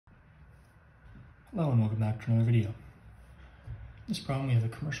Hello and welcome back to another video. In this problem we have a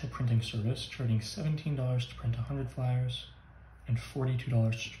commercial printing service charging $17 to print 100 flyers and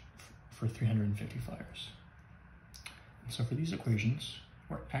 $42 for 350 flyers. And so for these equations,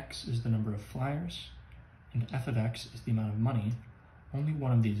 where x is the number of flyers and f of x is the amount of money, only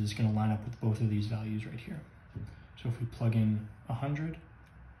one of these is going to line up with both of these values right here. So if we plug in 100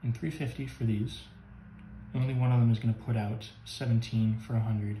 and 350 for these, only one of them is going to put out 17 for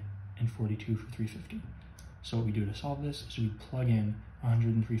 100 and 42 for 350. So what we do to solve this is we plug in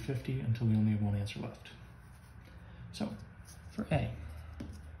 100 and 350 until we only have one answer left. So for A,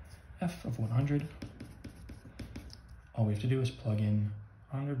 f of 100, all we have to do is plug in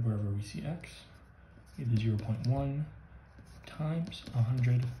 100 wherever we see x, either 0.1 times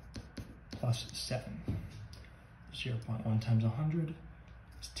 100 plus 7. 0.1 times 100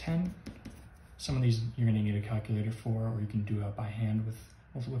 is 10. Some of these you're going to need a calculator for, or you can do it by hand with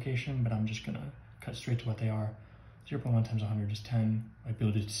multiplication, but I'm just going to cut straight to what they are. 0.1 times 100 is 10. Might be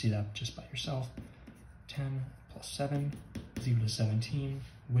able to see that just by yourself. 10 plus 7 is equal to 17,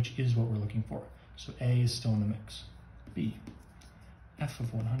 which is what we're looking for. So A is still in the mix. B, f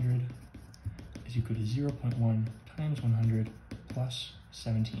of 100 is equal to 0.1 times 100 plus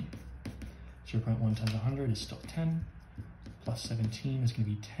 17. 0.1 times 100 is still 10, plus 17 is going to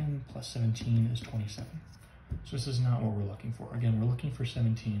be 10, plus 17 is 27. So this is not what we're looking for. Again, we're looking for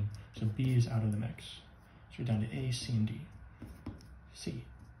 17, so B is out of the mix. So we're down to A, C, and D. C,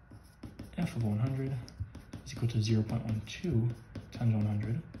 f of 100 is equal to 0.12 times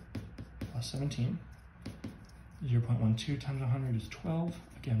 100 plus 17. 0.12 times 100 is 12.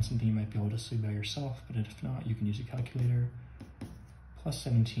 Again, something you might be able to see by yourself, but if not, you can use a calculator. Plus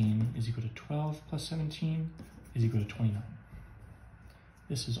 17 is equal to 12 plus 17 is equal to 29.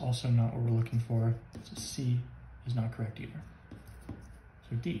 This is also not what we're looking for, so C is not correct either.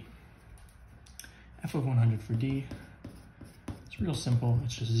 So D, f of 100 for D, it's real simple.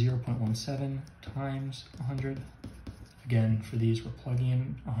 It's just 0.17 times 100. Again, for these, we're plugging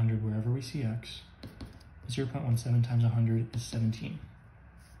in 100 wherever we see x. 0.17 times 100 is 17.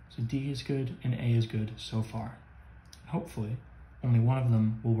 So D is good and A is good so far. Hopefully, only one of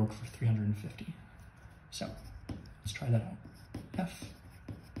them will work for 350. So let's try that out. F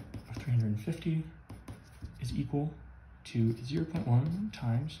of 350 is equal to 0.1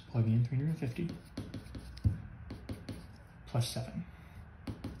 times plugging in 350 plus 7.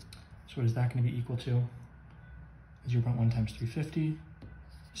 So what is that going to be equal to? 0.1 times 350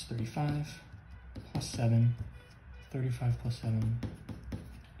 is 35 plus 7. 35 plus 7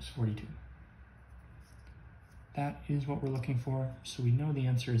 is 42. That is what we're looking for. So we know the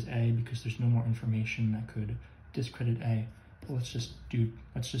answer is A because there's no more information that could discredit A. But let's just do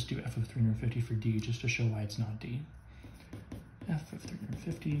f of 350 for D just to show why it's not D. F of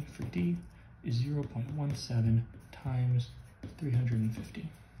 350 for D is 0.17 times 350.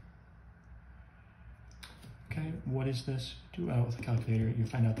 Okay, what is this? Do it out with a calculator. You'll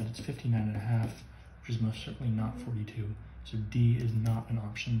find out that it's 59.5, which is most certainly not 42. So D is not an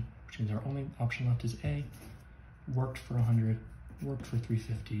option, which means our only option left is A. Worked for 100, worked for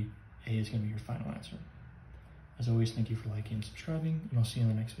 350. A is going to be your final answer. As always, thank you for liking and subscribing, and I'll see you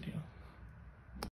in the next video.